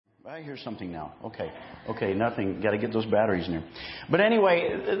I hear something now. Okay, nothing. Got to get those batteries in here. But anyway,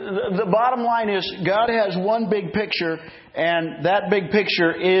 the bottom line is God has one big picture, and that big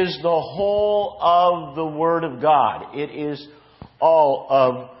picture is the whole of the Word of God. It is all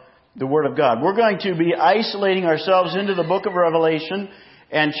of the Word of God. We're going to be isolating ourselves into the book of Revelation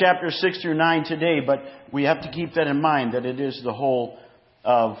and chapters 6 through 9 today, but we have to keep that in mind, that it is the whole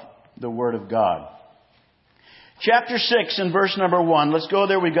of the Word of God. Chapter 6 and verse number 1. Let's go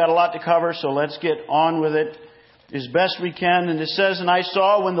there. We've got a lot to cover, so let's get on with it as best we can. And it says, "And I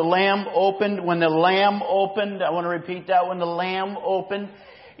saw when the Lamb opened," I want to repeat that, when the Lamb opened.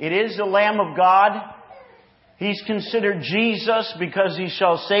 It is the Lamb of God. He's considered Jesus because He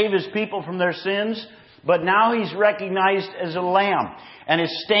shall save His people from their sins. But now He's recognized as a Lamb. And it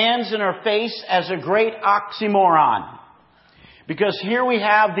stands in our face as a great oxymoron. Because here we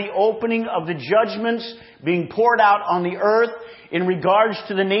have the opening of the judgments being poured out on the earth in regards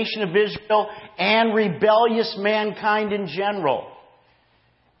to the nation of Israel and rebellious mankind in general.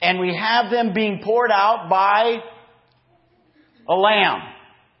 And we have them being poured out by a lamb.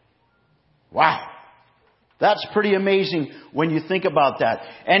 Wow. That's pretty amazing when you think about that.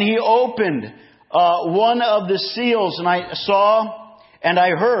 And He opened one of the seals, and I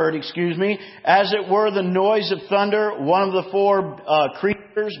heard, as it were the noise of thunder, one of the four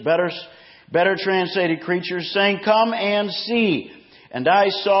creatures, better translated creatures, saying, "Come and see." And I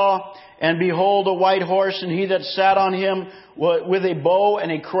saw, and behold, a white horse, and he that sat on him with a bow,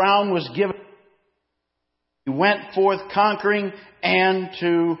 and a crown was given. He went forth conquering and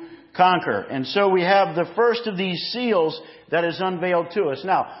to conquer. And so we have the first of these seals that is unveiled to us.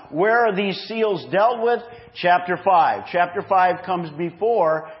 Now, where are these seals dealt with? Chapter 5. Chapter 5 comes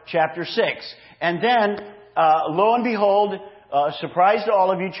before chapter 6. And then, lo and behold, surprise to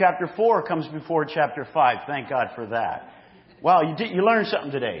all of you, chapter 4 comes before chapter 5. Thank God for that. Wow, you learned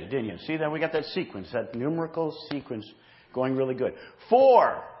something today, didn't you? See that we got that sequence, that numerical sequence going really good.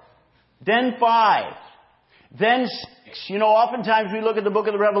 4, then 5, then 6. Oftentimes we look at the book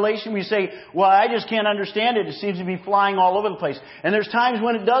of the Revelation, we say, well, I just can't understand it. It seems to be flying all over the place. And there's times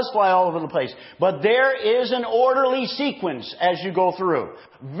when it does fly all over the place. But there is an orderly sequence as you go through.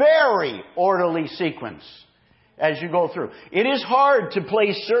 Very orderly sequence as you go through. It is hard to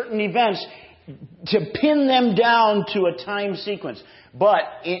place certain events, to pin them down to a time sequence. But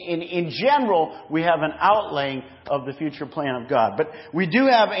in general, we have an outlaying of the future plan of God. But we do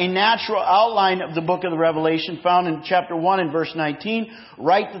have a natural outline of the book of the Revelation found in chapter 1 and verse 19.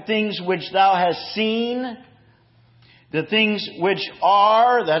 "Write the things which thou hast seen, the things which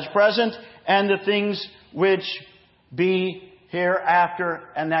are," that's present, "and the things which be hereafter,"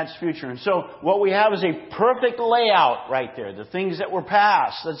 and that's future. And so what we have is a perfect layout right there. The things that were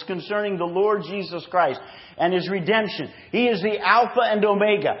past, that's concerning the Lord Jesus Christ and His redemption. He is the Alpha and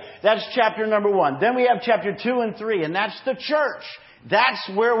Omega. That's chapter number 1. Then we have chapter 2 and 3, and that's the church. That's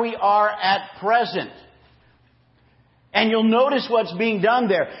where we are at present. And you'll notice what's being done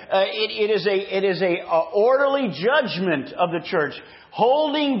there. It is a orderly judgment of the church,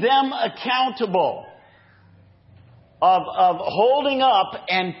 holding them accountable. Of holding up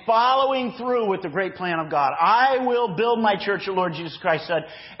and following through with the great plan of God. "I will build my church," the Lord Jesus Christ said,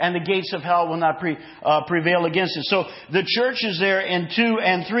 "and the gates of hell will not prevail against it." So the church is there in 2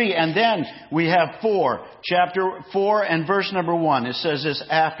 and 3. And then we have 4. Chapter 4 and verse number 1. It says this,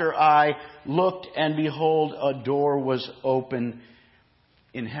 "After I looked, and behold, a door was open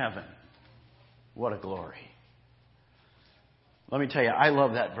in heaven." What a glory. Let me tell you, I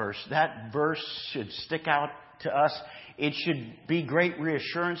love that verse. That verse should stick out to us. It should be great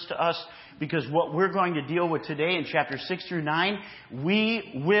reassurance to us, because what we're going to deal with today in chapter 6 through 9,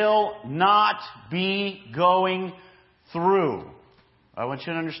 we will not be going through. I want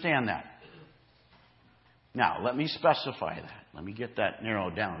you to understand that. Now, let me specify that. Let me get that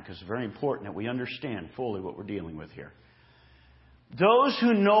narrowed down, because it's very important that we understand fully what we're dealing with here. Those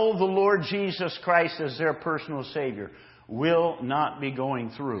who know the Lord Jesus Christ as their personal Savior will not be going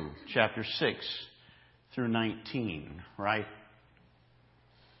through chapter 6 through 19, right?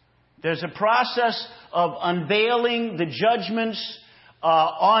 There's a process of unveiling the judgments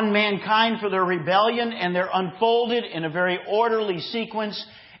on mankind for their rebellion, and they're unfolded in a very orderly sequence,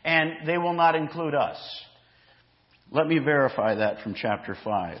 and they will not include us. Let me verify that from chapter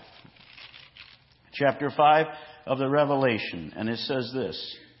 5. Chapter 5 of the Revelation, and it says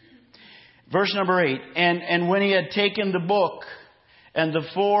this. Verse number 8, and when He had taken the book, and the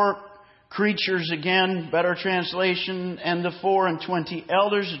 4 creatures, again, better translation, and the 24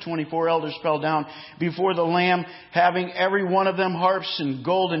 elders, the 24 elders fell down before the Lamb, having every one of them harps and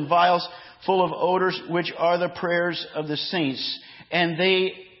golden vials full of odors, which are the prayers of the saints. And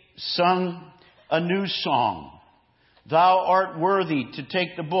they sung a new song. Thou art worthy to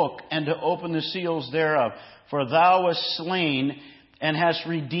take the book and to open the seals thereof. For thou wast slain and hast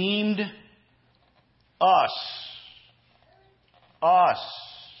redeemed us. Us.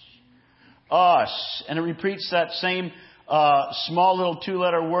 And it repeats that same small little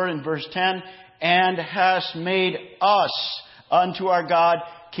 2-letter word in verse 10. And hast made us unto our God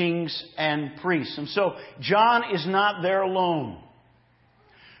kings and priests. And so John is not there alone.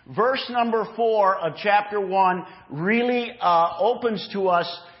 Verse number 4 of chapter 1 really opens to us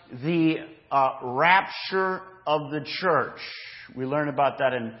the rapture of the church. We learn about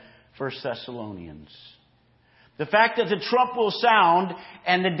that in 1 Thessalonians. The fact that the trump will sound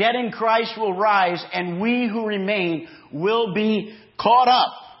and the dead in Christ will rise and we who remain will be caught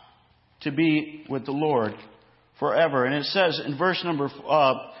up to be with the Lord forever. And it says in verse number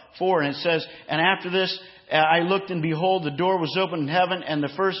 4, and it says, and after this I looked, and behold, the door was opened in heaven, and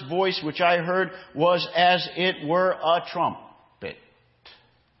the first voice which I heard was as it were a trumpet.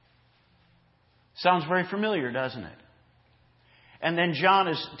 Sounds very familiar, doesn't it? And then John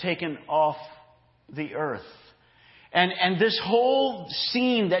is taken off the earth. And this whole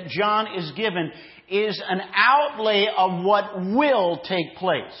scene that John is given is an outlay of what will take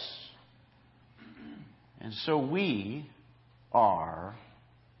place. And so we are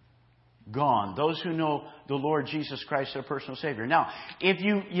gone. Those who know the Lord Jesus Christ, their personal Savior. Now, if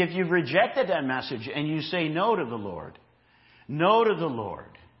you've rejected that message and you say no to the Lord, no to the Lord,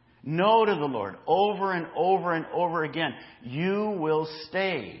 no to the Lord, over and over and over again, you will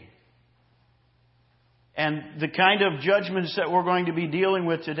stay. And the kind of judgments that we're going to be dealing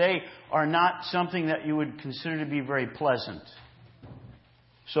with today are not something that you would consider to be very pleasant.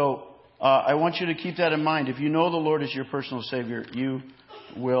 So, I want you to keep that in mind. If you know the Lord as your personal Savior, you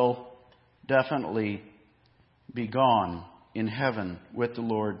will definitely be gone in heaven with the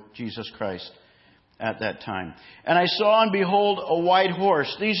Lord Jesus Christ at that time. And I saw and behold a white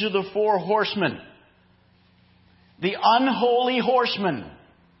horse. These are the 4 horsemen. The unholy horsemen.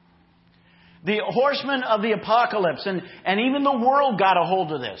 The horsemen of the apocalypse. And even the world got a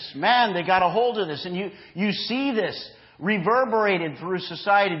hold of this. Man, they got a hold of this. And you see this reverberated through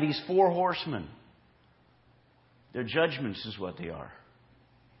society, these 4 horsemen. Their judgments is what they are.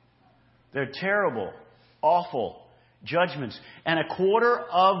 They're terrible, awful judgments. And 1/4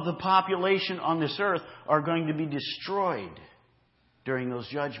 of the population on this earth are going to be destroyed during those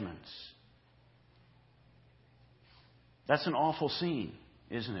judgments. That's an awful scene,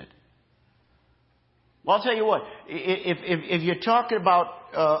 isn't it? Well, I'll tell you what. If you're talking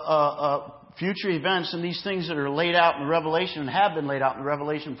about future events and these things that are laid out in the Revelation and have been laid out in the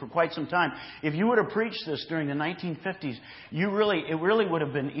Revelation for quite some time, if you would have preached this during the 1950s, it really would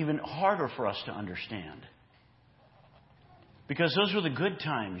have been even harder for us to understand. Because those were the good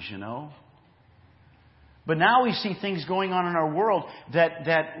times, you know. But now we see things going on in our world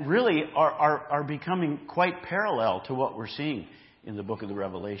that really are becoming quite parallel to what we're seeing in the book of the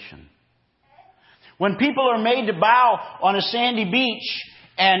Revelation. When people are made to bow on a sandy beach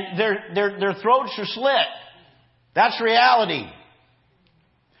and their throats are slit, that's reality.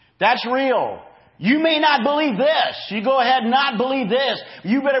 That's real. You may not believe this. You go ahead and not believe this.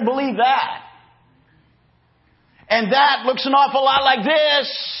 You better believe that. And that looks an awful lot like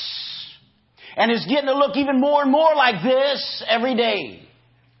this. And it's getting to look even more and more like this every day.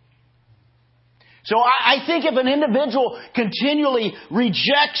 So I think if an individual continually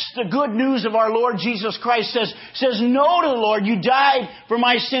rejects the good news of our Lord Jesus Christ, says no to the Lord, you died for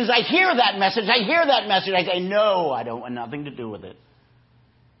my sins. I hear that message. I say, no, I don't want nothing to do with it.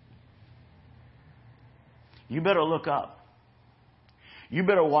 You better look up. You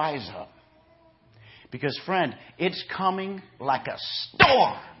better wise up. Because, friend, it's coming like a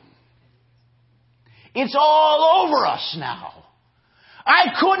storm. It's all over us now.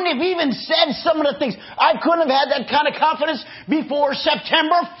 I couldn't have even said some of the things. I couldn't have had that kind of confidence before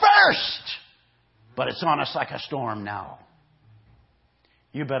September 1st. But it's on us like a storm now.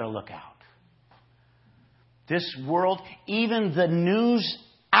 You better look out. This world, even the news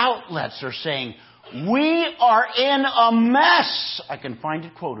outlets are saying, we are in a mess. I can find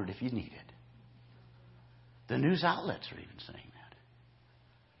it quoted if you need it. The news outlets are even saying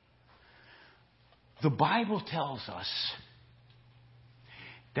that. The Bible tells us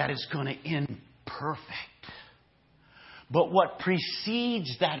that it's going to end perfect. But what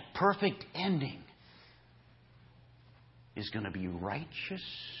precedes that perfect ending is going to be righteous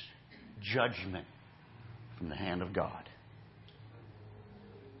judgment from the hand of God.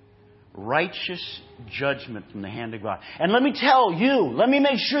 Righteous judgment from the hand of God. And let me tell you, let me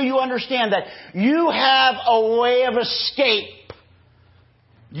make sure you understand that you have a way of escape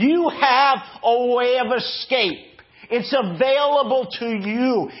You have a way of escape. It's available to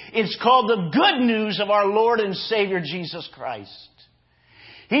you. It's called the good news of our Lord and Savior Jesus Christ.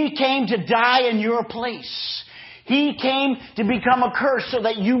 He came to die in your place. He came to become a curse so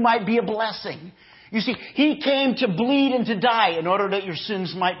that you might be a blessing. You see, He came to bleed and to die in order that your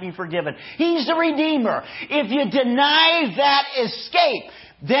sins might be forgiven. He's the Redeemer. If you deny that escape,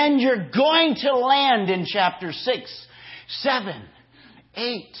 then you're going to land in chapter 6, 7,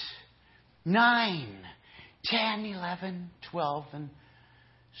 8, 9, 10, 11, 12, and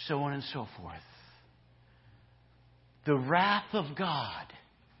so on and so forth. The wrath of God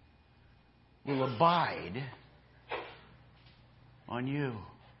will abide on you.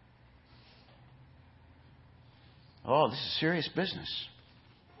 Oh, this is serious business.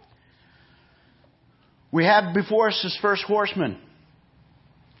 We have before us this first horseman.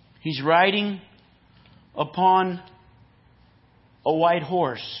 He's riding upon a white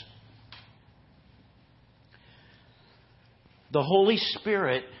horse. The Holy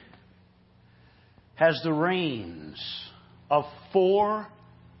Spirit has the reins of 4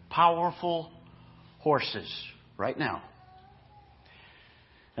 powerful horses right now.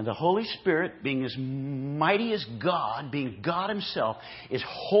 And the Holy Spirit, being as mighty as God, being God Himself, is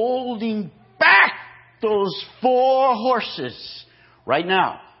holding back those 4 horses right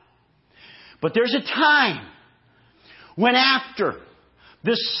now. But there's a time when after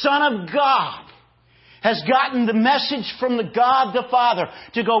the Son of God has gotten the message from the God the Father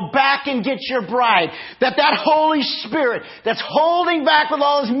to go back and get your bride, that Holy Spirit that's holding back with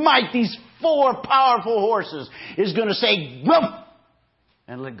all His might these 4 powerful horses is going to say, "Whoop!"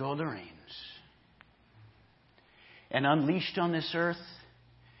 and let go of the reins. And unleashed on this earth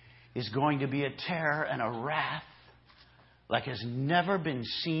is going to be a terror and a wrath like has never been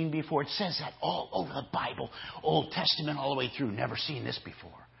seen before. It says that all over the Bible, Old Testament all the way through. Never seen this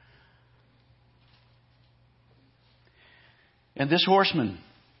before. And this horseman,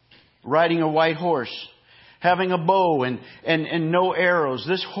 riding a white horse, having a bow and no arrows.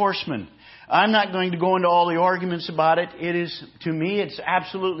 This horseman, I'm not going to go into all the arguments about it. It is, to me, it's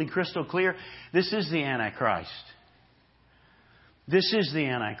absolutely crystal clear. This is the Antichrist. This is the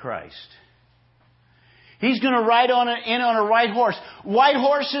Antichrist. He's going to ride on a white horse. White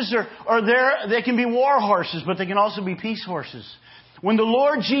horses are there. They can be war horses, but they can also be peace horses. When the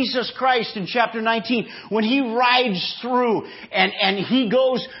Lord Jesus Christ in chapter 19, when He rides through and He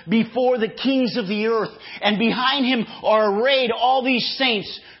goes before the kings of the earth, and behind Him are arrayed all these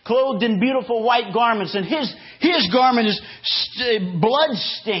saints clothed in beautiful white garments, and His garment is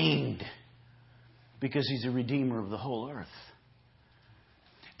blood-stained because He's a redeemer of the whole earth.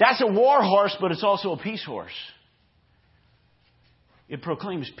 That's a war horse, but it's also a peace horse. It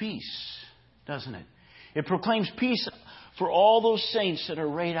proclaims peace, doesn't it? It proclaims peace for all those saints that are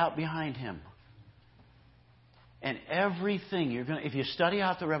arrayed out behind Him. And everything, if you study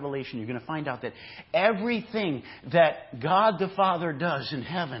out the Revelation, you're going to find out that everything that God the Father does in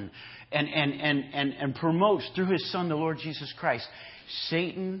heaven and promotes through His Son, the Lord Jesus Christ,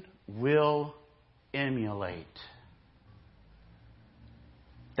 Satan will emulate.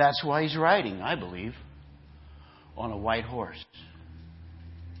 That's why he's riding, I believe, on a white horse.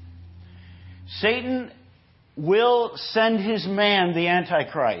 Satan will send his man, the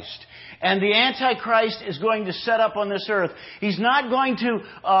Antichrist. And the Antichrist is going to set up on this earth. He's not going to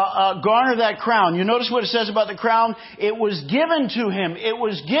garner that crown. You notice what it says about the crown? It was given to him. It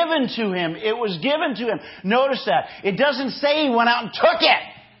was given to him. It was given to him. Notice that. It doesn't say he went out and took it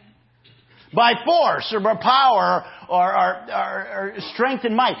by force or by power or strength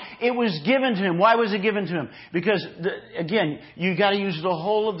and might. It was given to him. Why was it given to him? Because, again, you got to use the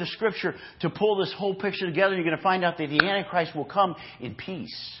whole of the Scripture to pull this whole picture together. You're going to find out that the Antichrist will come in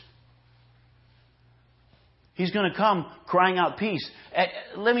peace. He's going to come crying out peace.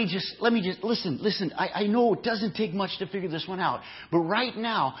 Let me just listen. I know it doesn't take much to figure this one out. But right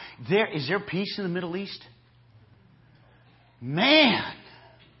now, is there peace in the Middle East? Man!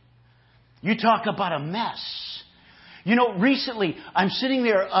 You talk about a mess. You know, recently I'm sitting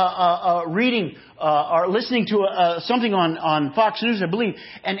there reading or listening to something on Fox News, I believe.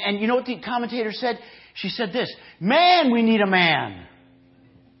 And you know what the commentator said? She said this: "Man, we need a man.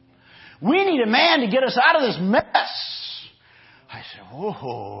 We need a man to get us out of this mess." I said,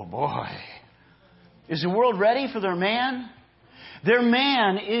 "Oh boy. Is the world ready for their man?" Their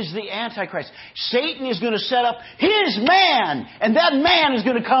man is the Antichrist. Satan is going to set up his man, and that man is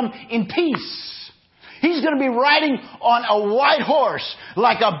going to come in peace. He's going to be riding on a white horse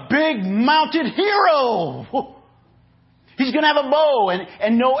like a big mounted hero. He's going to have a bow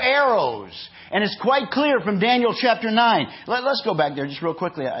and no arrows. And it's quite clear from Daniel chapter 9. Let's go back there just real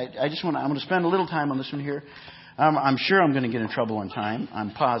quickly. I'm going to spend a little time on this one here. I'm sure I'm going to get in trouble on time.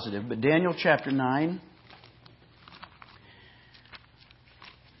 I'm positive. But Daniel chapter 9.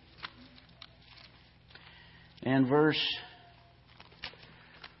 And verse,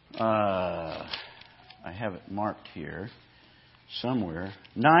 I have it marked here somewhere.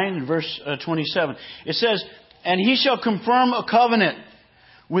 9 verse 27. It says, "And he shall confirm a covenant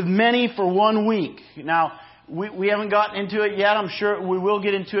with many for 1 week." Now, we haven't gotten into it yet. I'm sure we will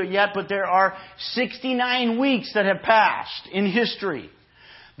get into it yet. But there are 69 weeks that have passed in history.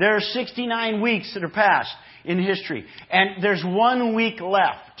 There are 69 weeks that are passed in history. And there's 1 week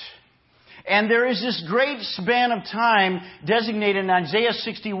left. And there is this great span of time designated in Isaiah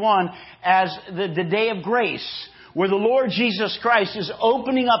 61 as the day of grace, where the Lord Jesus Christ is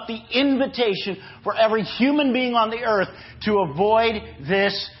opening up the invitation for every human being on the earth to avoid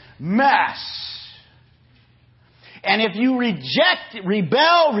this mess. And if you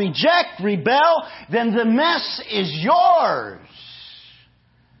rebel, then the mess is yours.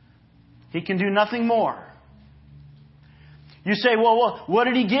 He can do nothing more. You say, well, what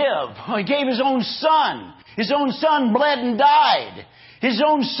did He give? Well, He gave His own Son. His own Son bled and died. His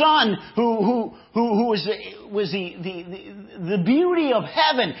own Son, who was the beauty of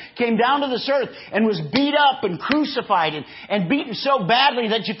heaven, came down to this earth and was beat up and crucified and beaten so badly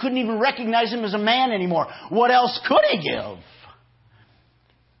that you couldn't even recognize Him as a man anymore. What else could He give?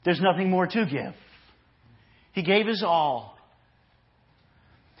 There's nothing more to give. He gave His all.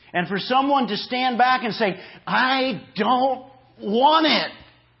 And for someone to stand back and say, I don't want it,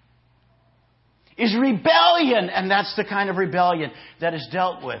 is rebellion. And that's the kind of rebellion that is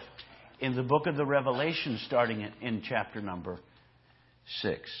dealt with in the book of the Revelation, starting in chapter number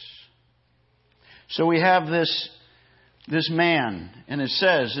 6. So we have this man, and it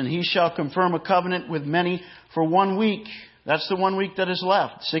says, "And he shall confirm a covenant with many for 1 week." That's the 1 week that is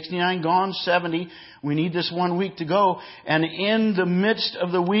left. 69 gone, 70. We need this 1 week to go. "And in the midst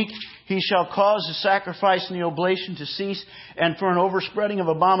of the week, he shall cause the sacrifice and the oblation to cease. And for an overspreading of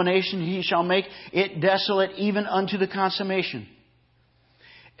abomination, he shall make it desolate even unto the consummation.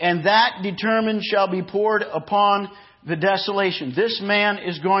 And that determined shall be poured upon the desolation." This man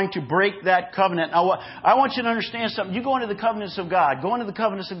is going to break that covenant. Now, I want you to understand something. You go into the covenants of God. Go into the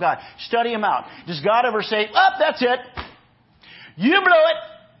covenants of God. Study them out. Does God ever say, that's it. You blew it.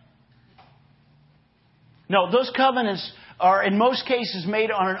 No, those covenants are in most cases made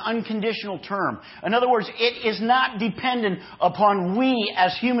on an unconditional term. In other words, it is not dependent upon we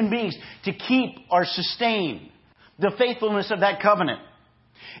as human beings to keep or sustain the faithfulness of that covenant.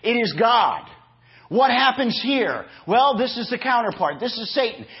 It is God. What happens here? Well, this is the counterpart. This is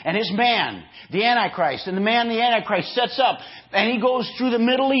Satan and his man, the Antichrist. And the man the Antichrist sets up, and he goes through the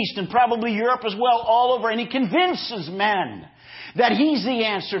Middle East and probably Europe as well, all over, and he convinces men that he's the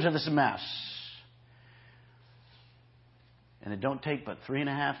answer to this mess. And it don't take but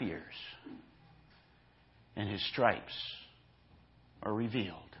 3.5 years, and his stripes are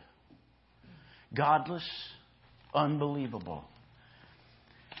revealed. Godless, unbelievable.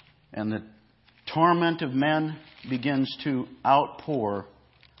 And the torment of men begins to outpour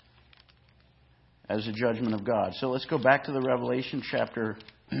as a judgment of God. So let's go back to the Revelation chapter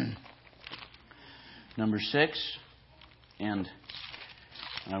number 6. And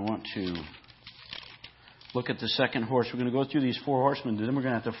I want to look at the second horse. We're going to go through these 4 horsemen. Then we're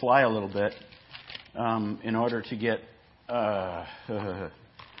going to have to fly a little bit in order to get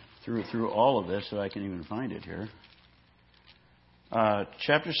through all of this, so I can even find it here.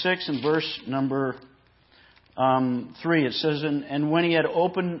 Chapter 6 and verse number 3. It says, And when he had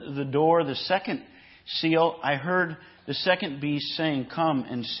opened the door, the second seal, I heard the second beast saying, Come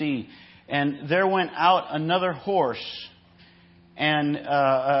and see. And there went out another horse, and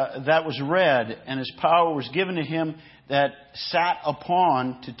that was red, and his power was given to him that sat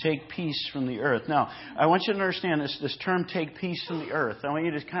upon to take peace from the earth. Now, I want you to understand this term, take peace from the earth. I want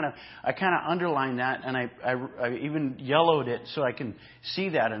you to kind of underline that, and I even yellowed it so I can see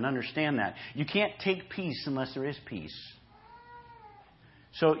that and understand that. You can't take peace unless there is peace.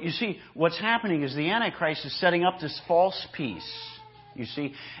 So, you see, what's happening is the Antichrist is setting up this false peace, you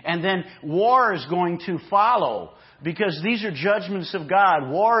see, and then war is going to follow. Because these are judgments of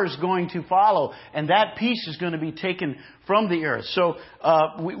God. War is going to follow. And that peace is going to be taken from the earth. So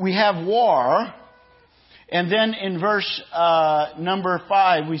we have war. And then in verse number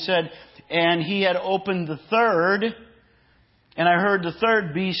 5 we said, And he had opened the third And I heard the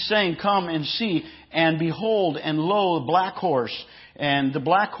third beast saying, Come and see. And behold, and lo, a black horse. And the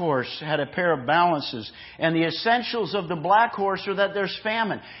black horse had a pair of balances. And the essentials of the black horse are that there's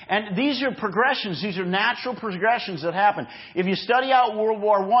famine. And these are progressions. These are natural progressions that happen. If you study out World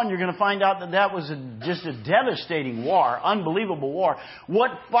War I, you're going to find out that that was just a devastating war, unbelievable war.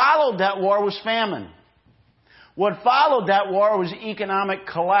 What followed that war was famine. What followed that war was economic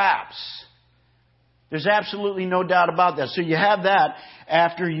collapse. There's absolutely no doubt about that. So you have that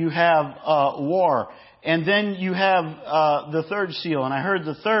after you have war. And then you have the third seal. And I heard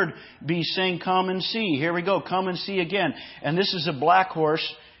the third beast saying, Come and see. Here we go. Come and see again. And this is a black horse.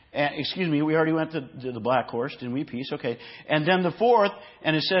 We already went to the black horse, didn't we? Peace. Okay. And then the fourth,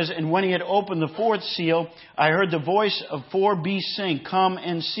 and it says, And when he had opened the fourth seal, I heard the voice of four beasts saying, Come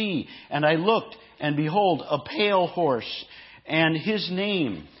and see. And I looked, and behold, a pale horse. And his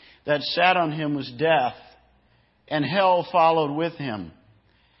name that sat on him was Death. And hell followed with him.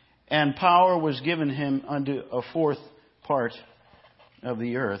 And power was given him unto a fourth part of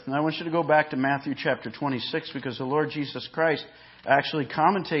the earth. And I want you to go back to Matthew chapter 26, because the Lord Jesus Christ actually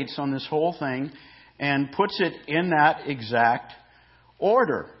commentates on this whole thing and puts it in that exact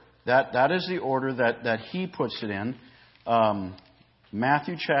order. That is the order that he puts it in.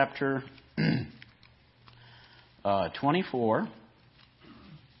 Matthew chapter 24.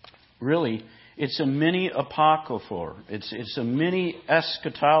 Really, it's a mini apocryphal. It's a mini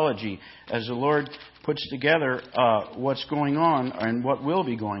eschatology as the Lord puts together what's going on and what will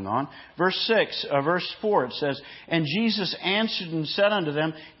be going on. Verse 4, it says, And Jesus answered and said unto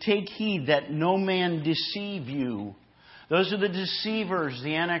them, Take heed that no man deceive you. Those are the deceivers.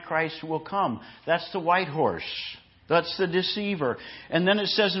 The Antichrist will come. That's the white horse. That's the deceiver. And then it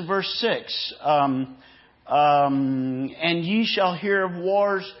says in verse 6, And ye shall hear of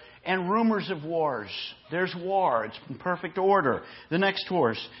wars and rumors of wars. There's war. It's in perfect order. The next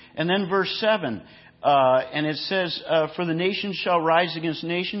horse. And then verse 7. And it says, For the nation shall rise against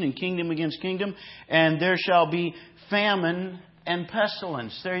nation, and kingdom against kingdom, and there shall be famine and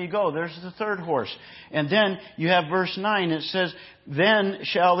pestilence. There you go. There's the third horse. And then you have verse 9. It says, Then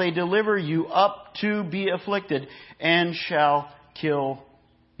shall they deliver you up to be afflicted, and shall kill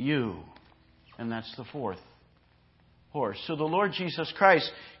you. And that's the fourth horse. So the Lord Jesus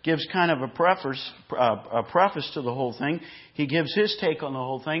Christ gives kind of a preface to the whole thing. He gives His take on the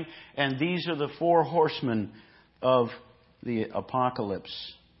whole thing. And these are the four horsemen of the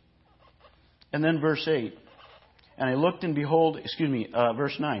apocalypse. And then verse 8. And I looked and behold,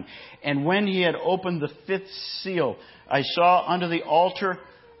 verse 9. And when he had opened the fifth seal, I saw under the altar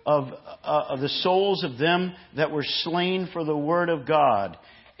of the souls of them that were slain for the word of God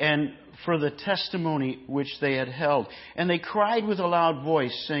and for the testimony which they had held. And they cried with a loud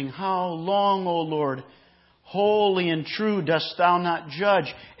voice, saying, How long, O Lord, holy and true, dost thou not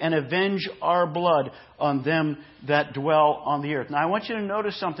judge and avenge our blood on them that dwell on the earth? Now I want you to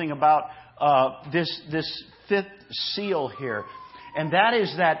notice something about this fifth seal here. And that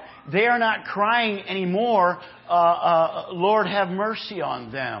is that they are not crying anymore, Lord, have mercy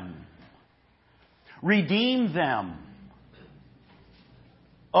on them. Redeem them.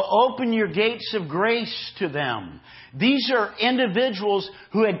 Open your gates of grace to them. These are individuals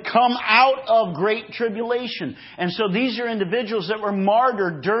who had come out of great tribulation. And so these are individuals that were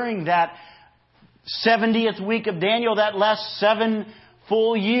martyred during that 70th week of Daniel, that last 7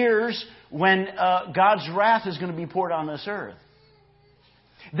 full years when God's wrath is going to be poured on this earth.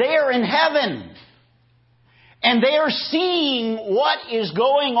 They are in heaven. And they are seeing what is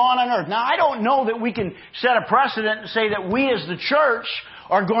going on earth. Now, I don't know that we can set a precedent and say that we as the church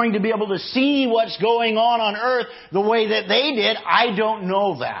are going to be able to see what's going on earth the way that they did. I don't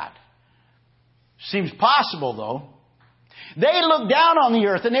know that. Seems possible, though. They looked down on the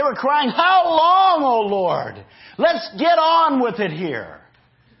earth and they were crying, How long, O Lord? Let's get on with it here.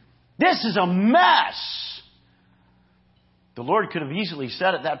 This is a mess. The Lord could have easily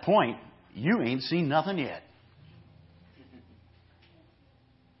said at that point, You ain't seen nothing yet.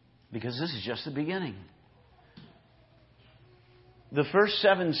 Because this is just the beginning. The first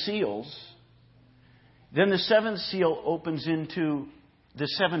 7 seals, then the 7th seal opens into the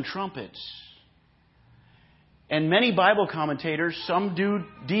 7 trumpets. And many Bible commentators, some do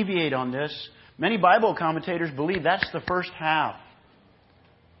deviate on this, many Bible commentators believe that's the first half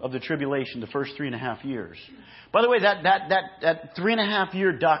of the tribulation, the first 3.5 years. By the way, that 3.5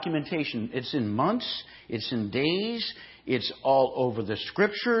 year documentation, it's in months, it's in days, it's all over the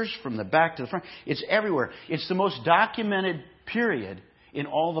Scriptures, from the back to the front. It's everywhere. It's the most documented period in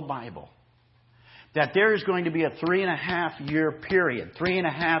all the Bible. that there is going to be a 3.5-year period.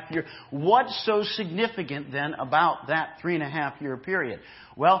 3.5 year. What's so significant then about that 3.5-year period?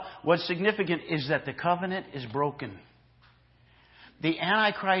 Well, what's significant is that the covenant is broken. The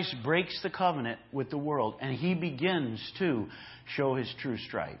Antichrist breaks the covenant with the world, and he begins to show his true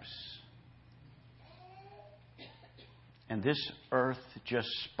stripes. And this earth just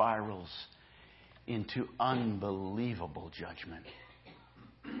spirals into unbelievable judgment.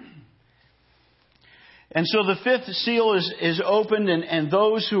 And so the fifth seal is opened, and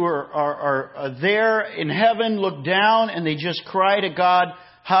those who are there in heaven look down and they just cry to God,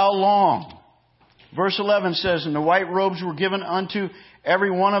 how long? Verse 11 says, and the white robes were given unto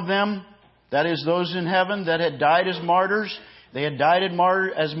every one of them, that is those in heaven that had died as martyrs. They had died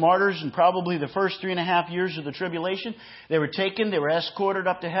as martyrs in probably the first 3.5 years of the tribulation. They were taken, they were escorted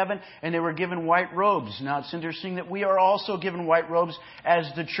up to heaven, and they were given white robes. Now it's interesting that we are also given white robes as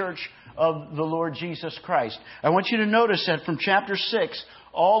the church of the Lord Jesus Christ. I want you to notice that from chapter 6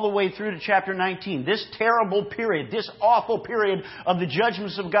 all the way through to chapter 19, this terrible period, this awful period of the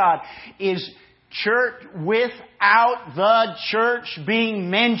judgments of God is church without the church being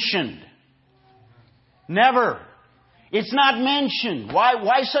mentioned. Never. It's not mentioned.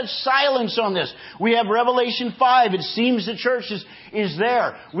 Why such silence on this? We have Revelation 5. It seems the church is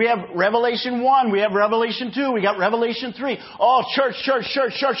there. We have Revelation 1. We have Revelation 2. We got Revelation 3. Oh, church.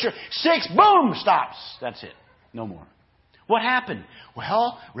 6, boom, stops. That's it. No more. What happened?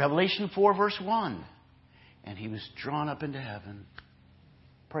 Well, Revelation 4 verse 1. And he was drawn up into heaven.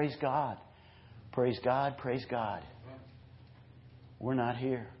 Praise God. Praise God. Praise God. We're not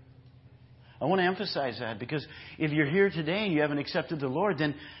here. I want to emphasize that because if you're here today and you haven't accepted the Lord,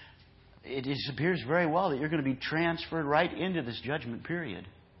 then it appears very well that you're going to be transferred right into this judgment period.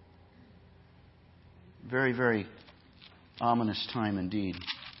 Very, very ominous time indeed.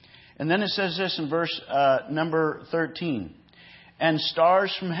 And then it says this in verse number 13. And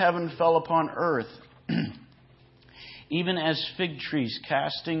stars from heaven fell upon earth, even as fig trees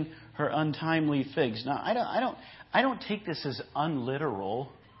casting her untimely figs. Now, I don't take this as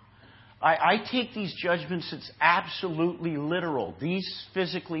unliteral. I take these judgments, it's absolutely literal. These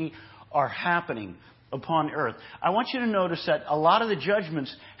physically are happening upon earth. I want you to notice that a lot of the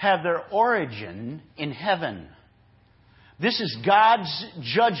judgments have their origin in heaven. This is God's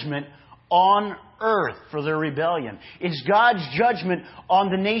judgment on earth for their rebellion. It's God's judgment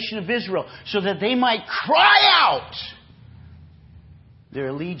on the nation of Israel so that they might cry out their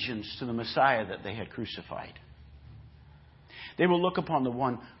allegiance to the Messiah that they had crucified. They will look upon the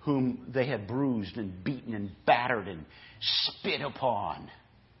one whom they had bruised and beaten and battered and spit upon.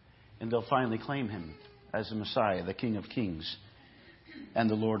 And they'll finally claim him as the Messiah, the King of Kings and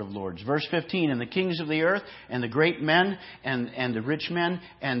the Lord of Lords. Verse 15, and the kings of the earth and the great men and the rich men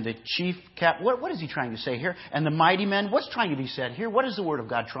and the chief what is he trying to say here? And the mighty men. What's trying to be said here? What is the Word of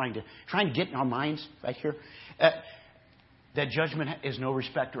God trying to get in our minds right here? That judgment is no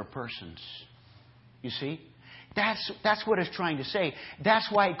respecter of persons. You see? That's what it's trying to say. That's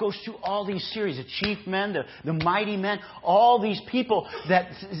why it goes through all these series. The chief men, the mighty men, all these people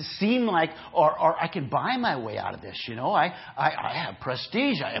that seem like, or I can buy my way out of this. You know, I have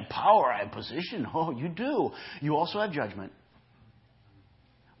prestige, I have power, I have position. Oh, you do. You also have judgment.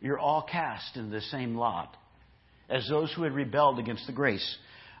 You're all cast in the same lot as those who had rebelled against the grace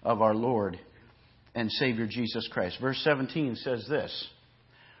of our Lord and Savior Jesus Christ. Verse 17 says this.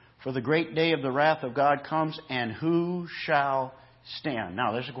 For the great day of the wrath of God comes, and who shall stand?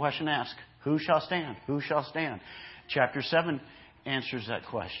 Now, there's a question asked. Who shall stand? Who shall stand? Chapter 7 answers that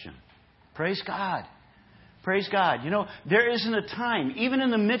question. Praise God. Praise God. You know, there isn't a time, even in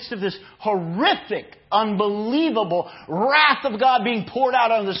the midst of this horrific, unbelievable wrath of God being poured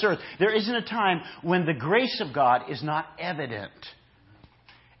out on this earth, there isn't a time when the grace of God is not evident.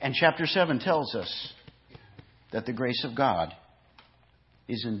 And chapter 7 tells us that the grace of God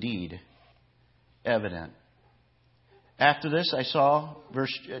is indeed evident. After this, I saw,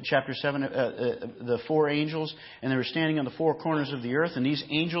 chapter 7, the 4 angels, and they were standing on the 4 corners of the earth, and these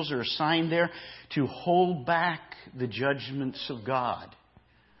angels are assigned there to hold back the judgments of God.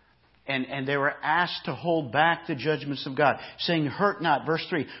 And they were asked to hold back the judgments of God, saying, hurt not, verse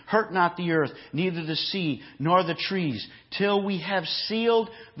 3, hurt not the earth, neither the sea, nor the trees, till we have sealed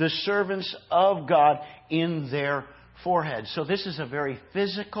the servants of God in their foreheads. So this is a very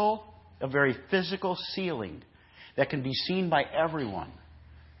physical sealing that can be seen by everyone.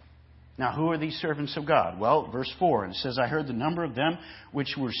 Now, who are these servants of God? Well, verse 4, it says, I heard the number of them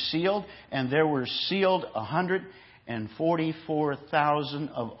which were sealed, and there were sealed 144,000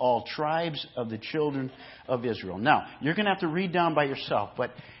 of all tribes of the children of Israel. Now, you're going to have to read down by yourself,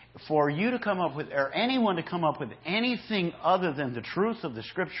 but for you to come up with, or anyone to come up with anything other than the truth of the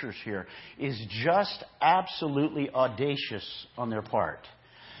Scriptures here is just absolutely audacious on their part.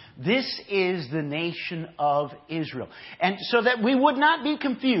 This is the nation of Israel. And so that we would not be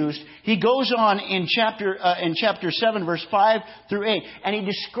confused, he goes on in chapter 7, verse 5 through 8, and he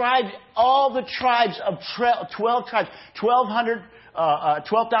describes all the tribes of 12 tribes,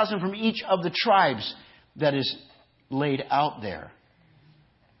 12,000 from each of the tribes that is laid out there.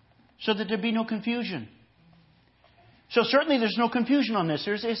 So that there be no confusion. So certainly there's no confusion on this.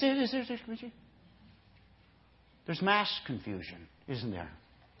 There's mass confusion, isn't there?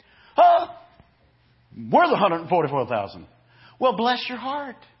 Oh, we're the 144,000. Well, bless your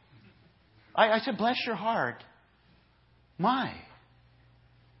heart. I said, bless your heart. My.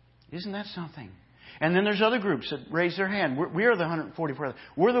 Isn't that something? And then there's other groups that raise their hand. We are the 144,000.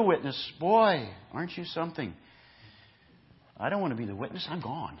 We're the witness. Boy, aren't you something? I don't want to be the witness. I'm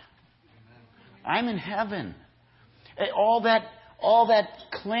gone. I'm in heaven. All that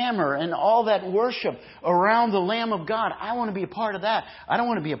clamor and all that worship around the Lamb of God. I want to be a part of that. I don't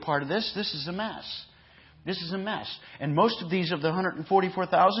want to be a part of this. This is a mess. This is a mess. And most of these, of the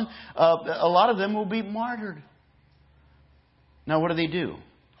 144,000, a lot of them will be martyred. Now, what do?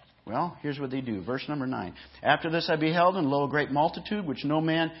 Well, here's what they do. Verse number 9. After this I beheld, and lo, a great multitude, which no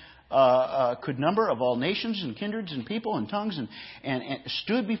man could number, of all nations and kindreds and people and tongues, and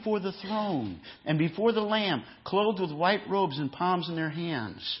stood before the throne and before the Lamb, clothed with white robes and palms in their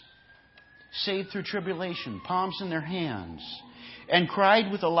hands. Saved through tribulation, palms in their hands. And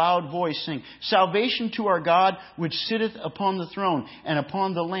cried with a loud voice, saying, Salvation to our God, which sitteth upon the throne and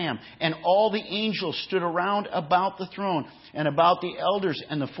upon the Lamb. And all the angels stood around about the throne and about the elders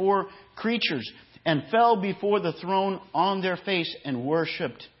and the four creatures, and fell before the throne on their face and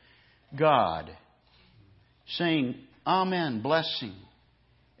worshipped God, saying, Amen, blessing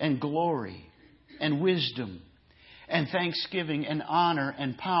and glory and wisdom and thanksgiving and honor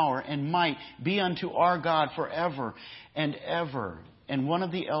and power and might be unto our God forever and ever. And one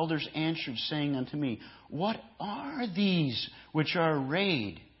of the elders answered, saying unto me, What are these which are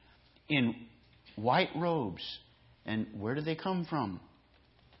arrayed in white robes? And where do they come from?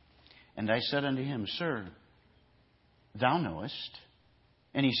 And I said unto him, Sir, thou knowest.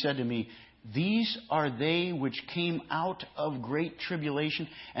 And he said to me, These are they which came out of great tribulation,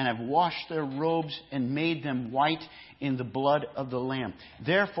 and have washed their robes and made them white in the blood of the Lamb.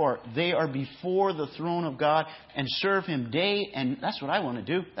 Therefore, they are before the throne of God and serve Him day and... That's what I want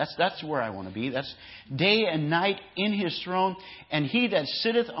to do. That's where I want to be. That's day and night in His throne. And He that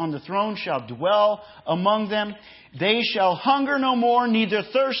sitteth on the throne shall dwell among them. They shall hunger no more, neither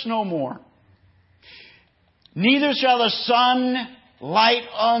thirst no more. Neither shall the sun light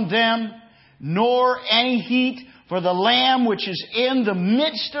on them, nor any heat, for the Lamb which is in the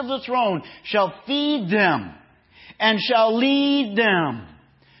midst of the throne shall feed them, and shall lead them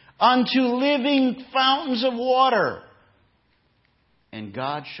unto living fountains of water. And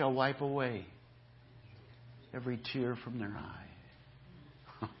God shall wipe away every tear from their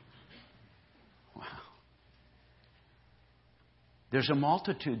eye. Wow. There's a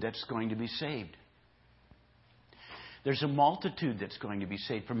multitude that's going to be saved. There's a multitude that's going to be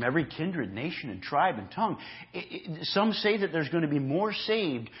saved from every kindred, nation, and tribe and tongue. Some say that there's going to be more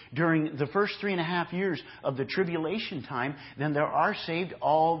saved during the first 3.5 years of the tribulation time than there are saved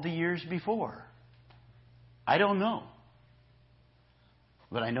all the years before. I don't know.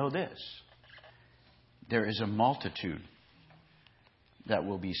 But I know this. There is a multitude that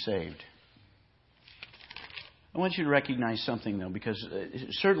will be saved. I want you to recognize something, though, because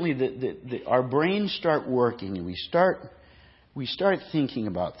certainly our brains start working, and we start thinking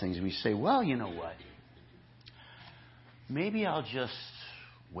about things. We say, well, you know what? Maybe I'll just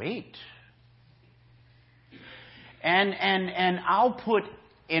wait. And I'll put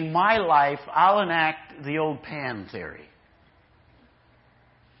in my life, I'll enact the old pan theory.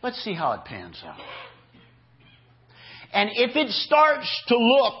 Let's see how it pans out. And if it starts to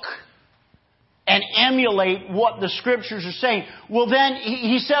look and emulate what the Scriptures are saying, well then,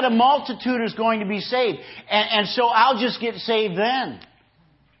 he said a multitude is going to be saved. And so I'll just get saved then.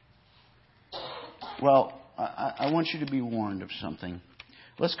 Well, I want you to be warned of something.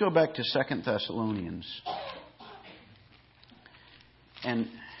 Let's go back to 2 Thessalonians. And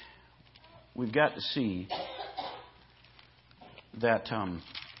we've got to see that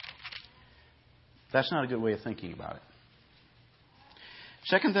that's not a good way of thinking about it.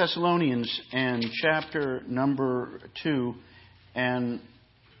 2 Thessalonians and chapter number 2 and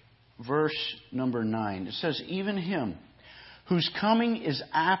verse number 9. It says, even him whose coming is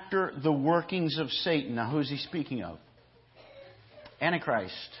after the workings of Satan. Now, who is he speaking of?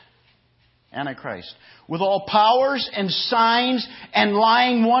 Antichrist. Antichrist. With all powers and signs and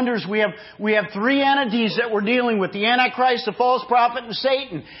lying wonders. We have three entities that we're dealing with. The Antichrist, the false prophet, and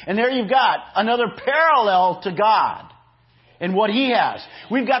Satan. And there you've got another parallel to God and what He has.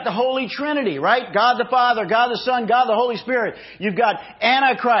 We've got the Holy Trinity, right? God the Father, God the Son, God the Holy Spirit. You've got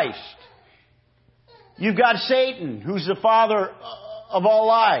Antichrist. You've got Satan, who's the father of all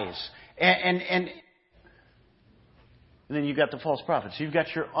lies. And then you've got the false prophets. You've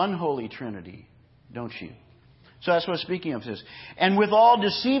got your unholy Trinity, don't you? So that's what speaking of says. And with all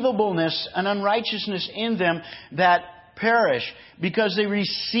deceivableness and unrighteousness in them that perish, because they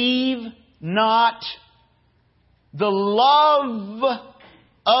receive not the love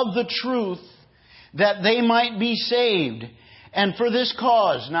of the truth, that they might be saved. And for this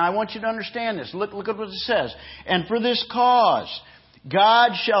cause, now I want you to understand this. Look at what it says. And for this cause,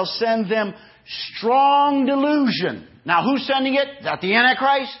 God shall send them strong delusion. Now, who's sending it? Is that the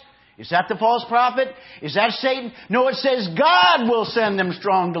Antichrist? Is that the false prophet? Is that Satan? No, it says God will send them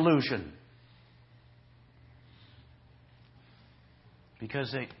strong delusion. Because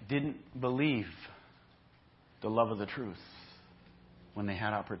they didn't believe the love of the truth when they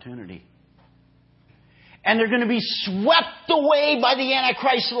had opportunity. And they're going to be swept away by the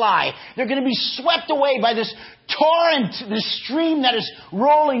Antichrist lie. They're going to be swept away by this torrent, this stream that is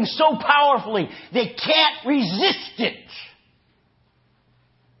rolling so powerfully. They can't resist it.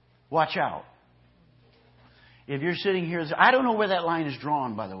 Watch out. If you're sitting here, I don't know where that line is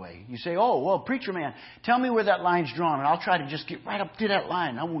drawn, by the way. You say, oh, well, preacher man, tell me where that line's drawn, and I'll try to just get right up to that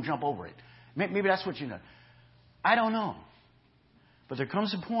line. I won't jump over it. Maybe that's what you know. I don't know. But there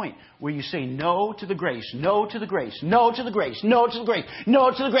comes a point where you say no to the grace, no to the grace, no to the grace, no to the grace, no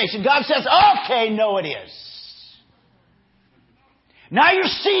to the grace. And God says, okay, no it is. Now you're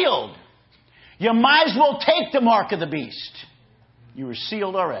sealed. You might as well take the mark of the beast. You were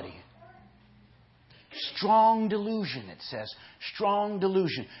sealed already. Strong delusion, it says. Strong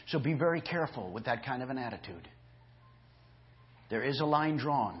delusion. So be very careful with that kind of an attitude. There is a line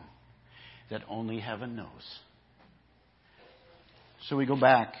drawn that only heaven knows. So we go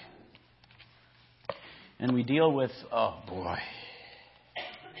back and we deal with, oh boy.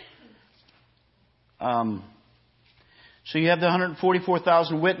 So you have the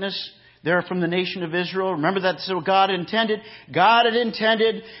 144,000 witness. They're from the nation of Israel. Remember that's what God intended. God had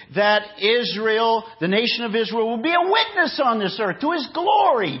intended that Israel, the nation of Israel, will be a witness on this earth to His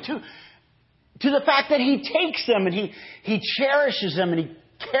glory, to the fact that He takes them and He cherishes them and He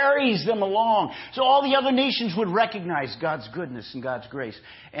carries them along. So all the other nations would recognize God's goodness and God's grace.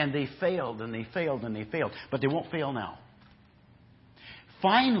 And they failed and they failed and they failed. But they won't fail now.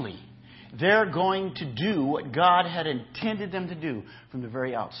 Finally, they're going to do what God had intended them to do from the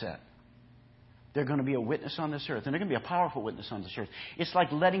very outset. They're going to be a witness on this earth. And they're going to be a powerful witness on this earth. It's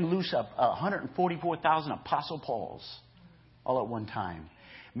like letting loose 144,000 Apostle Pauls all at one time.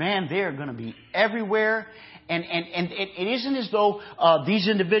 Man, they're going to be everywhere. And it isn't as though these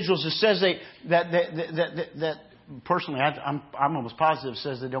individuals, it says that personally, I'm almost positive it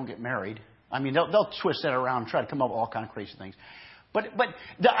says they don't get married. I mean, they'll twist that around and try to come up with all kinds of crazy things. But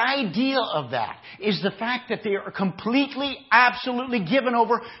the idea of that is the fact that they are completely, absolutely given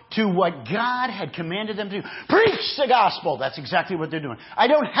over to what God had commanded them to do. Preach the gospel. That's exactly what they're doing. I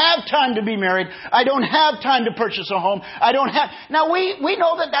don't have time to be married. I don't have time to purchase a home. Now we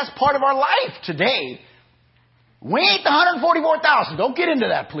know that that's part of our life today. We ain't the 144,000. Don't get into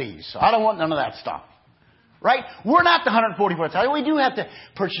that, please. I don't want none of that stuff. Right? We're not the 144,000. We do have to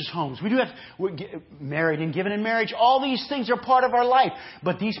purchase homes. We do have to get married and given in marriage. All these things are part of our life.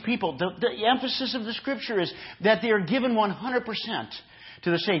 But these people, the emphasis of the Scripture is that they are given 100% to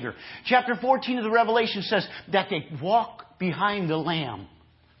the Savior. Chapter 14 of the Revelation says that they walk behind the Lamb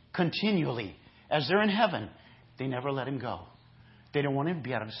continually. As they're in heaven, they never let Him go. They don't want Him to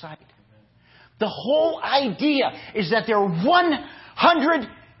be out of sight. The whole idea is that they're 150%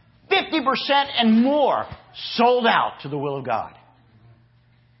 and more sold out to the will of God.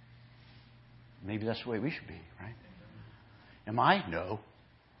 Maybe that's the way we should be, right? Am I? No.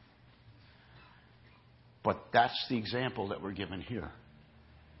 But that's the example that we're given here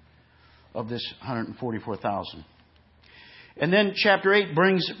of this 144,000. And then chapter 8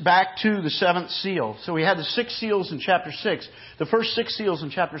 brings back to the seventh seal. So we had the 6 seals in chapter 6. The first 6 seals in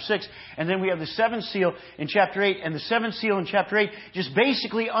chapter 6. And then we have the 7th seal in chapter 8. And the 7th seal in chapter 8 just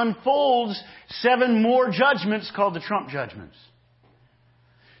basically unfolds 7 more judgments called the trump judgments.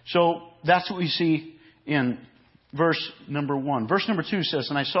 So that's what we see in verse number 1. Verse number 2 says,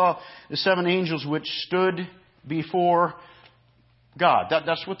 and I saw the 7 angels which stood before God.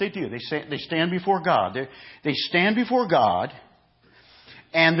 That's what they do. They stand before God. They stand before God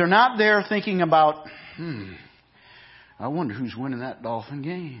And they're not there thinking about, I wonder who's winning that Dolphin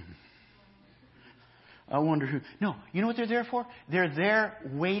game. I wonder who... No, you know what they're there for? They're there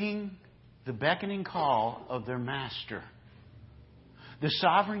waiting the beckoning call of their Master. The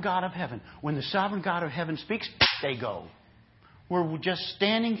sovereign God of heaven. When the sovereign God of heaven speaks, they go. We're just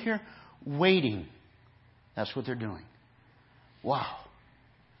standing here waiting. That's what they're doing. Wow.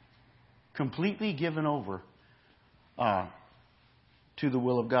 Completely given over to the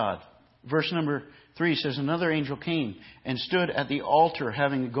will of God. Verse number 3 says, another angel came and stood at the altar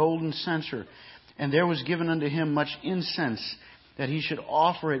having a golden censer. And there was given unto him much incense, that he should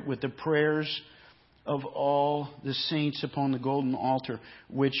offer it with the prayers of all the saints upon the golden altar,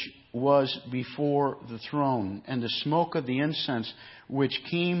 which was before the throne. And the smoke of the incense, which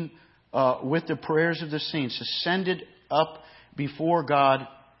came with the prayers of the saints, ascended up before God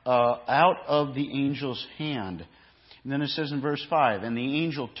out of the angel's hand. And then it says in verse 5, and the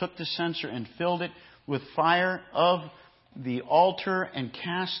angel took the censer and filled it with fire of the altar and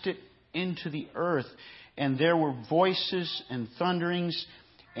cast it into the earth. And there were voices and thunderings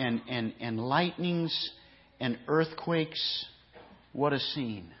and lightnings and earthquakes. What a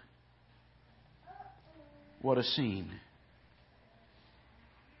scene. What a scene.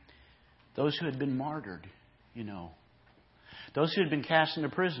 Those who had been martyred, you know. Those who had been cast into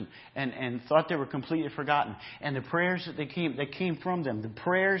prison and thought they were completely forgotten. And the prayers that came from them, the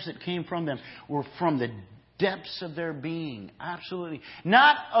prayers that came from them were from the depths of their being. Absolutely.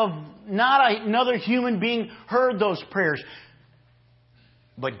 Not another human being heard those prayers.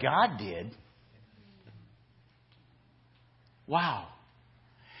 But God did. Wow.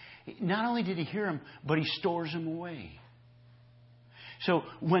 Not only did He hear them, but He stores them away. So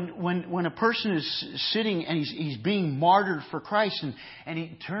when a person is sitting and he's being martyred for Christ and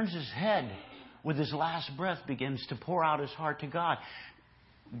he turns his head with his last breath, begins to pour out his heart to God,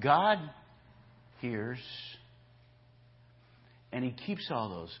 God hears and He keeps all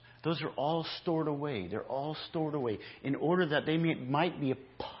those. Those are all stored away. They're all stored away in order that they might be a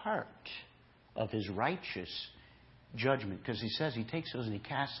part of His righteous judgment. Because He says He takes those and He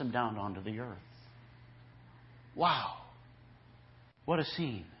casts them down onto the earth. Wow. What a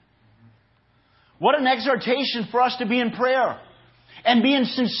scene. What an exhortation for us to be in prayer. And be in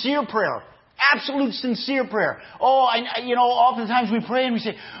sincere prayer. Absolute sincere prayer. Oftentimes we pray and we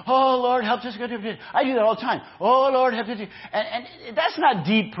say, oh, Lord, help us. I do that all the time. Oh, Lord, help us. And that's not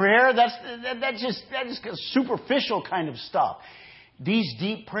deep prayer. That's just superficial kind of stuff. These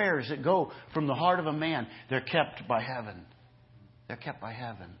deep prayers that go from the heart of a man, they're kept by heaven. They're kept by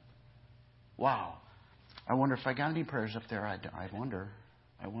heaven. Wow. I wonder if I got any prayers up there. I wonder.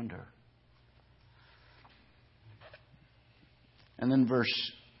 And then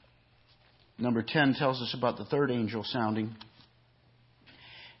verse number 10 tells us about the third angel sounding.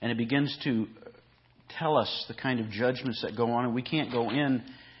 And it begins to tell us the kind of judgments that go on. And we can't go in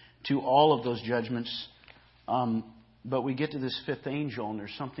to all of those judgments. But we get to this fifth angel, and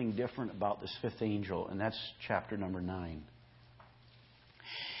there's something different about this fifth angel. And that's chapter number 9.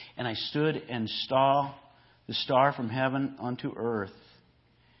 And I stood and saw the star from heaven unto earth.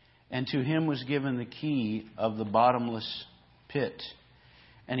 And to him was given the key of the bottomless pit.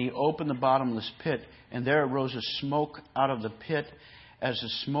 And he opened the bottomless pit, and there arose a smoke out of the pit as the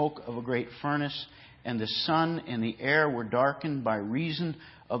smoke of a great furnace. And the sun and the air were darkened by reason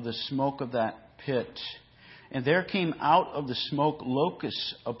of the smoke of that pit. And there came out of the smoke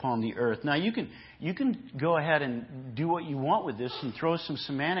locusts upon the earth. Now you can go ahead and do what you want with this and throw some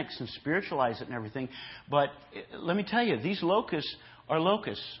semantics and spiritualize it and everything. But let me tell you, these locusts are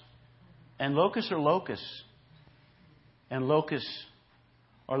locusts. And locusts are locusts. And locusts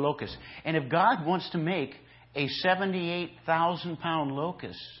are locusts. And if God wants to make a 78,000-pound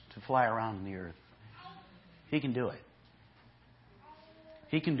locust to fly around in the earth, He can do it.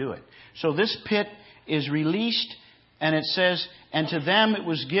 He can do it. So this pit is released, and it says, and to them it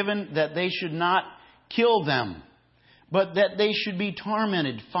was given that they should not kill them, but that they should be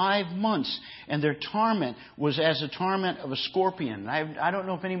tormented 5 months. And their torment was as the torment of a scorpion. I don't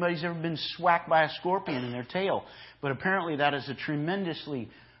know if anybody's ever been swacked by a scorpion in their tail, but apparently that is a tremendously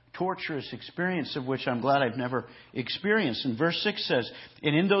torturous experience of which I'm glad I've never experienced. And verse 6 says,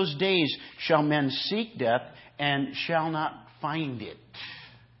 and in those days shall men seek death and shall not find it.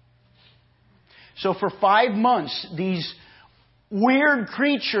 So for 5 months, these weird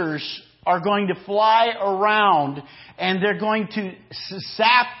creatures are going to fly around, and they're going to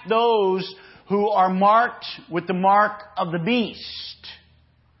sap those who are marked with the mark of the beast.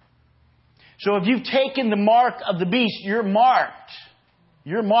 So if you've taken the mark of the beast, you're marked.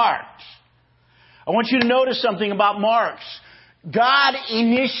 You're marked. I want you to notice something about marks. God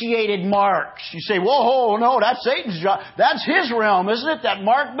initiated marks. You say, whoa, no, that's Satan's job. That's his realm, isn't it? That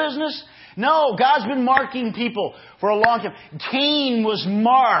mark business? No, God's been marking people for a long time. Cain was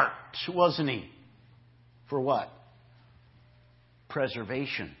marked, wasn't he? For what?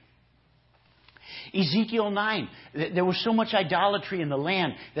 Preservation. Ezekiel 9, there was so much idolatry in the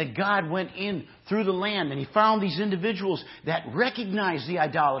land that God went in through the land and He found these individuals that recognized the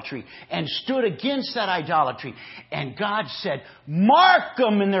idolatry and stood against that idolatry. And God said, mark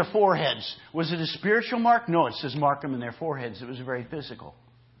them in their foreheads. Was it a spiritual mark? No, it says mark them in their foreheads. It was very physical.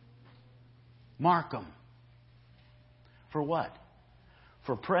 Mark them. For what?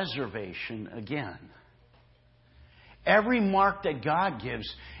 For preservation again. Every mark that God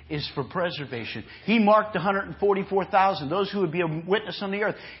gives is for preservation. He marked the 144,000, those who would be a witness on the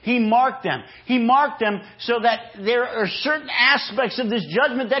earth. He marked them. He marked them so that there are certain aspects of this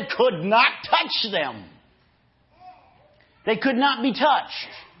judgment that could not touch them. They could not be touched.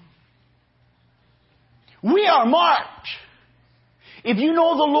 We are marked. If you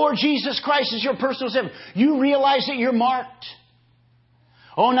know the Lord Jesus Christ as your personal Savior, you realize that you're marked.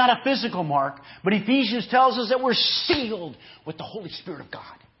 Oh, not a physical mark, but Ephesians tells us that we're sealed with the Holy Spirit of God.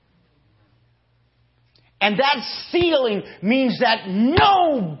 And that sealing means that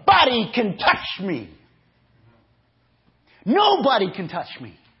nobody can touch me. Nobody can touch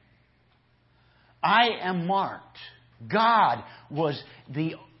me. I am marked. God was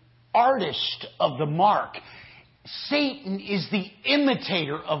the artist of the mark. Satan is the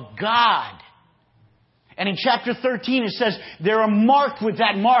imitator of God. And in chapter 13 it says, they are marked with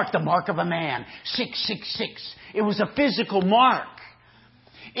that mark, the mark of a man. 666. It was a physical mark.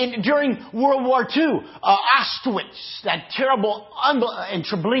 During World War II, Auschwitz, that terrible, and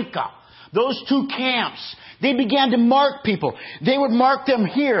Treblinka, those two camps, they began to mark people. They would mark them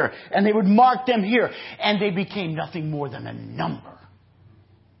here, and they would mark them here, and they became nothing more than a number.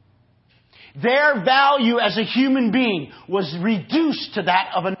 Their value as a human being was reduced to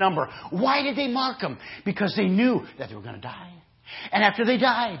that of a number. Why did they mark them? Because they knew that they were going to die. And after they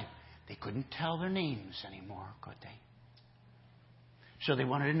died, they couldn't tell their names anymore, could they? So they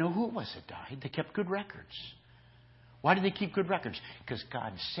wanted to know who it was that died. They kept good records. Why did they keep good records? Because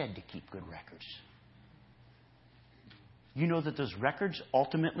God said to keep good records. You know that those records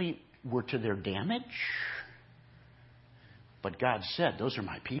ultimately were to their damage? But God said, those are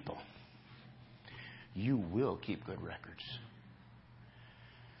my people. You will keep good records.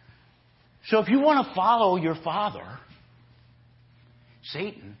 So if you want to follow your father,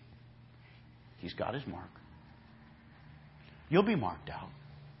 Satan, he's got his mark. You'll be marked out.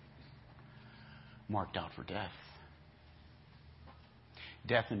 Marked out for death.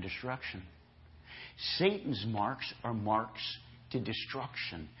 Death and destruction. Satan's marks are marks to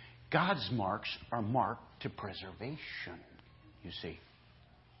destruction. God's marks are marked to preservation, you see.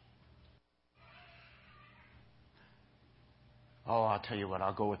 Oh, I'll tell you what,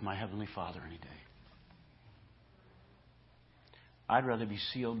 I'll go with my Heavenly Father any day. I'd rather be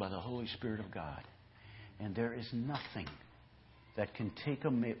sealed by the Holy Spirit of God. And there is nothing that can take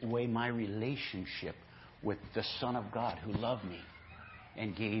away my relationship with the Son of God who loved me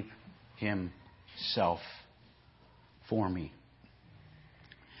and gave Himself for me.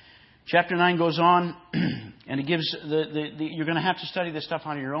 Chapter 9 goes on, and it gives you're going to have to study this stuff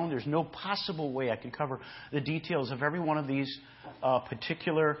on your own. There's no possible way I can cover the details of every one of these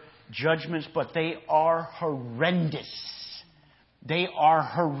particular judgments, but they are horrendous. They are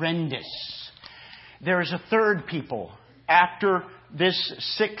horrendous. There is a third people after this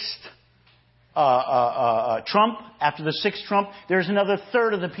sixth trump. After the sixth trump, there's another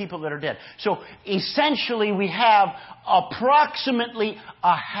third of the people that are dead. So essentially we have approximately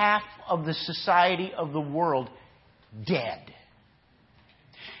a half of the society of the world dead.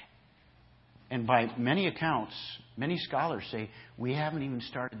 And by many accounts, many scholars say we haven't even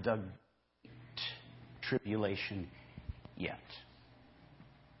started the tribulation yet.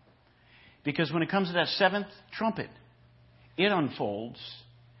 Because when it comes to that seventh trumpet, it unfolds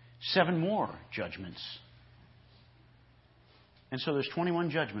 7 more judgments. And so there's 21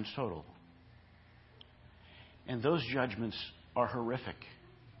 judgments total. And those judgments are horrific.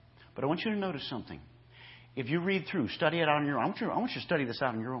 But I want you to notice something. If you read through, study it on your own. I want you to study this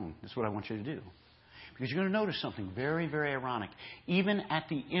out on your own. That's what I want you to do. Because you're going to notice something very, very ironic. Even at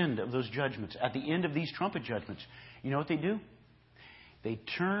the end of those judgments, at the end of these trumpet judgments, you know what they do? They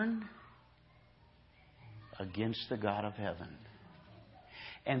turn against the God of heaven.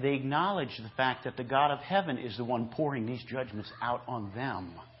 And they acknowledge the fact that the God of heaven is the one pouring these judgments out on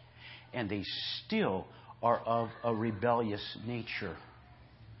them. And they still are of a rebellious nature.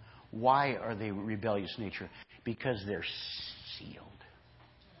 Why are they rebellious nature? Because they're sealed.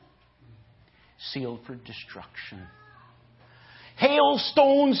 Sealed for destruction.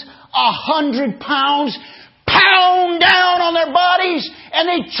 Hailstones, 100 pounds, pound down on their bodies, and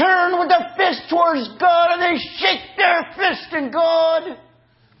they turn with their fist towards God, and they shake their fist in God.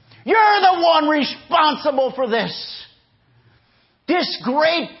 You're the one responsible for this. This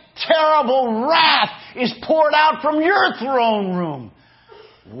great, terrible wrath is poured out from your throne room.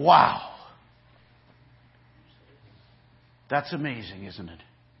 Wow. That's amazing, isn't it?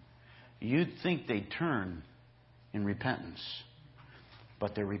 You'd think they'd turn in repentance,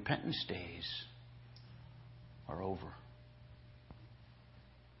 but their repentance days are over.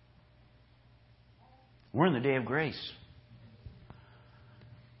 We're in the day of grace.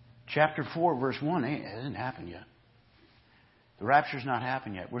 Chapter 4, verse 1, it hasn't happened yet. The rapture's not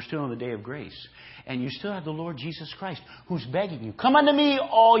happened yet. We're still in the day of grace. And you still have the Lord Jesus Christ who's begging you, come unto me,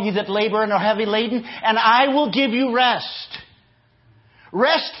 all you that labor and are heavy laden, and I will give you rest.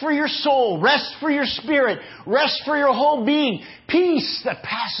 Rest for your soul. Rest for your spirit. Rest for your whole being. Peace that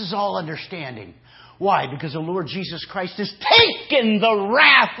passes all understanding. Why? Because the Lord Jesus Christ has taken the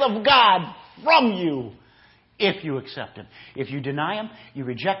wrath of God from you if you accept Him. If you deny Him, you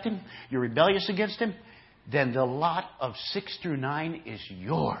reject Him, you're rebellious against Him, then the lot of 6 through 9 is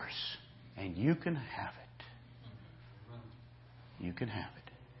yours. And you can have it. You can have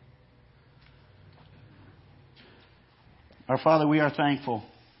it. Our Father, we are thankful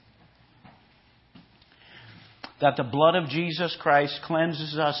that the blood of Jesus Christ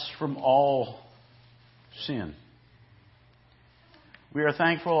cleanses us from all sin. We are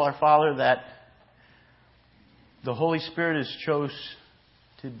thankful, our Father, that the Holy Spirit has chose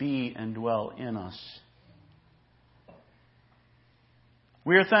to be and dwell in us.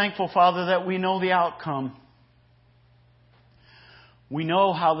 We are thankful, Father, that we know the outcome. We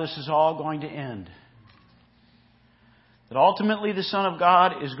know how this is all going to end. That ultimately the Son of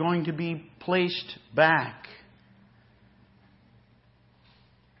God is going to be placed back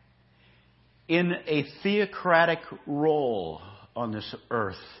in a theocratic role on this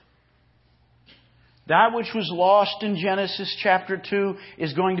earth. That which was lost in Genesis chapter 2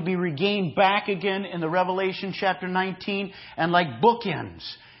 is going to be regained back again in the Revelation chapter 19. And like bookends,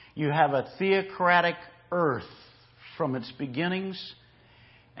 you have a theocratic earth from its beginnings,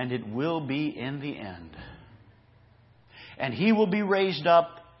 and it will be in the end. And He will be raised up,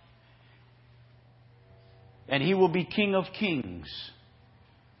 and He will be King of kings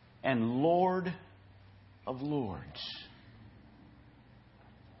and Lord of lords.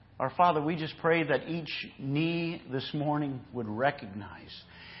 Our Father, we just pray that each knee this morning would recognize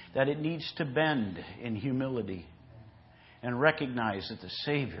that it needs to bend in humility and recognize that the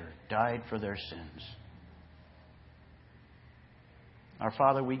Savior died for their sins. Our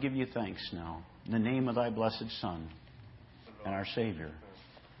Father, we give you thanks now in the name of Thy blessed Son and our Savior,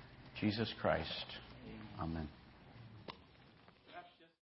 Jesus Christ. Amen.